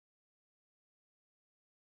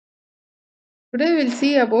Today we'll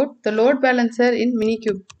see about the load balancer in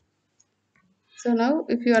Minikube. So now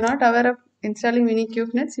if you are not aware of installing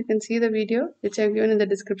Minikube nets, you can see the video which I have given in the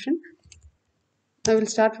description. I will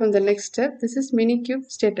start from the next step. This is Minikube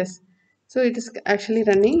status. So it is actually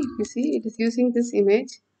running. You see it is using this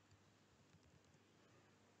image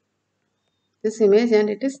and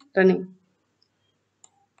it is running.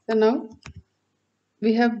 So now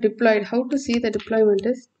we have deployed. How to see the deployment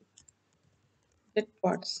is get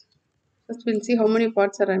pods. First we'll see how many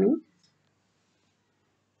pods are running.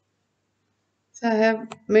 So I have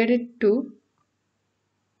made it 2.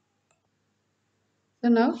 So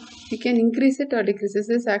now you can increase it or decrease. This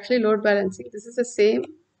is actually load balancing. This is the same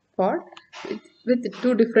pod with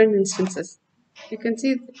 2 different instances. You can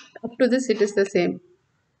see up to this it is the same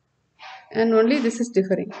and only this is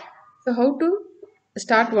differing. So how to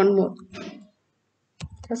start one more?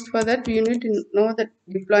 First for that you need to know the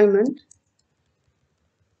deployment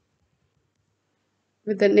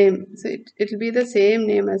with the name. So it will be the same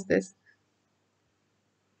name as this.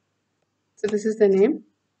 So this is the name.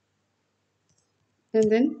 And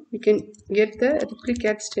then you can get the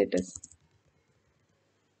replicate status.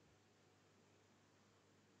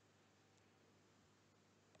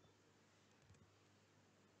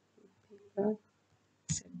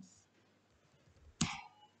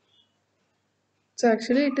 So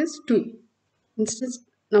actually it is 2 instance.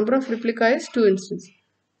 Number of replica is 2 instance.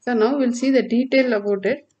 So now we'll see the detail about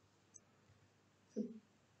it.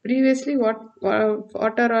 Previously what are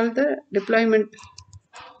all the deployment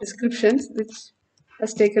descriptions which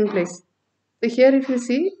has taken place. So here if you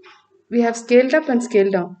see we have scaled up and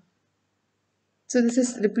scaled down. So this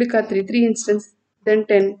is replica 3 instance, then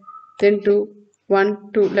 10, then 2,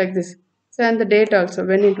 1, 2 like this. So and the date also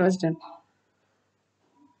when it was done.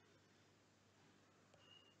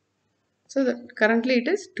 So currently it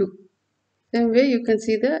is 2. Same way you can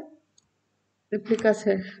see the replica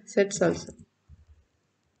sets also.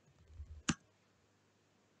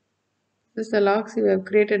 This is the logs you have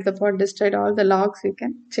created the pod destroyed. All the logs you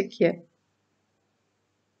can check here.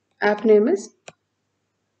 App name is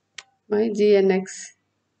my GNX.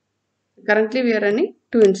 Currently we are running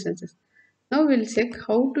 2 instances. Now we'll check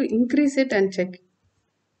how to increase it and check.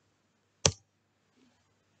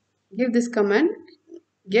 Give this command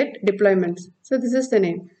get deployments. So this is the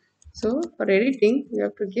name. So for editing you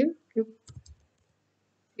have to give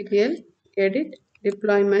ctl edit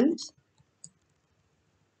deployments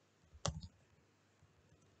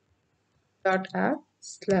dot app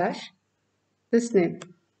slash this name.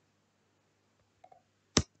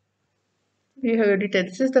 We have edited.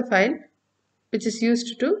 This is the file which is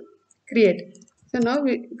used to create. So now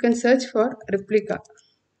we can search for replica.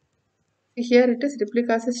 Here it is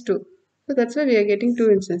replicas is 2. So that's why we are getting 2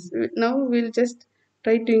 instances. Now we'll just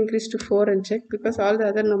try to increase to 4 and check because all the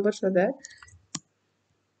other numbers are there.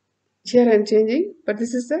 Here I am changing, but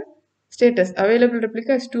this is the status. Available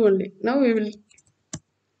replica is 2 only. Now we will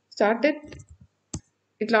start it.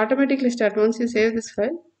 It will automatically start. Once you save this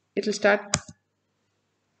file, it will start.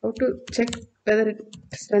 How to check whether it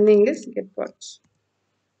is running is get pods.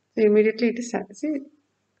 So immediately it is started. See,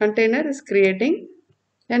 container is creating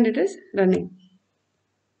and it is running.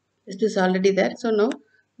 It is already there. So now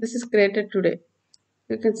this is created today.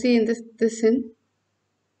 You can see in this in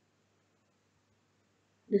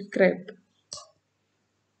described.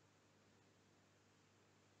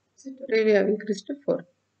 So today we have increased to 4.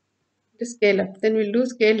 To scale up. Then we'll do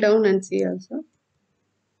scale down and see also.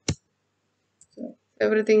 So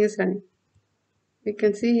everything is running. We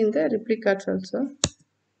can see in the replicas also.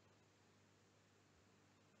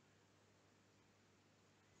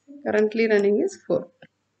 Currently running is 4.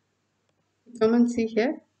 Come and see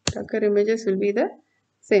here. Docker images will be the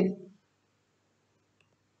same.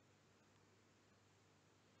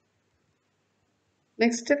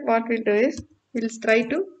 Next step what we'll do is we'll try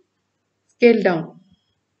to scale down.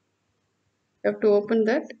 You have to open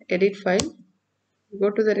that edit file.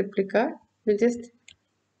 Go to the replica. We'll just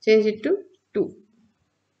change it to 2.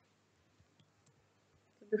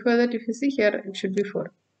 Before that if you see here it should be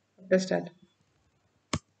 4. After start.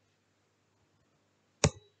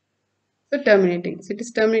 So terminating. So it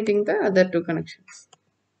is terminating the other 2 connections.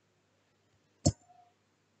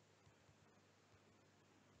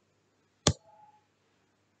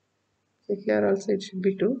 So here also it should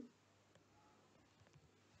be 2.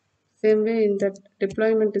 Same way in that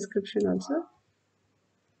deployment description also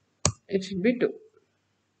it should be 2.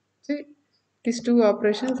 See these 2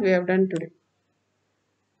 operations we have done today.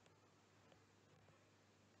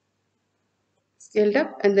 Scaled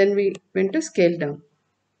up and then we went to scale down.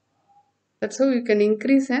 That's how you can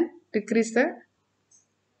increase and decrease the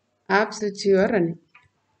apps which you are running.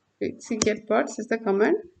 See, get pods is the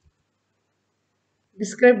command.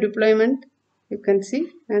 Describe deployment, you can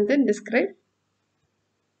see, and then describe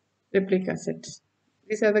replica sets.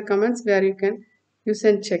 These are the commands where you can use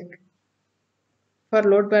and check for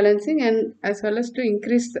load balancing and as well as to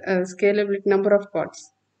increase the scalability number of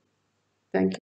pods. Thank you.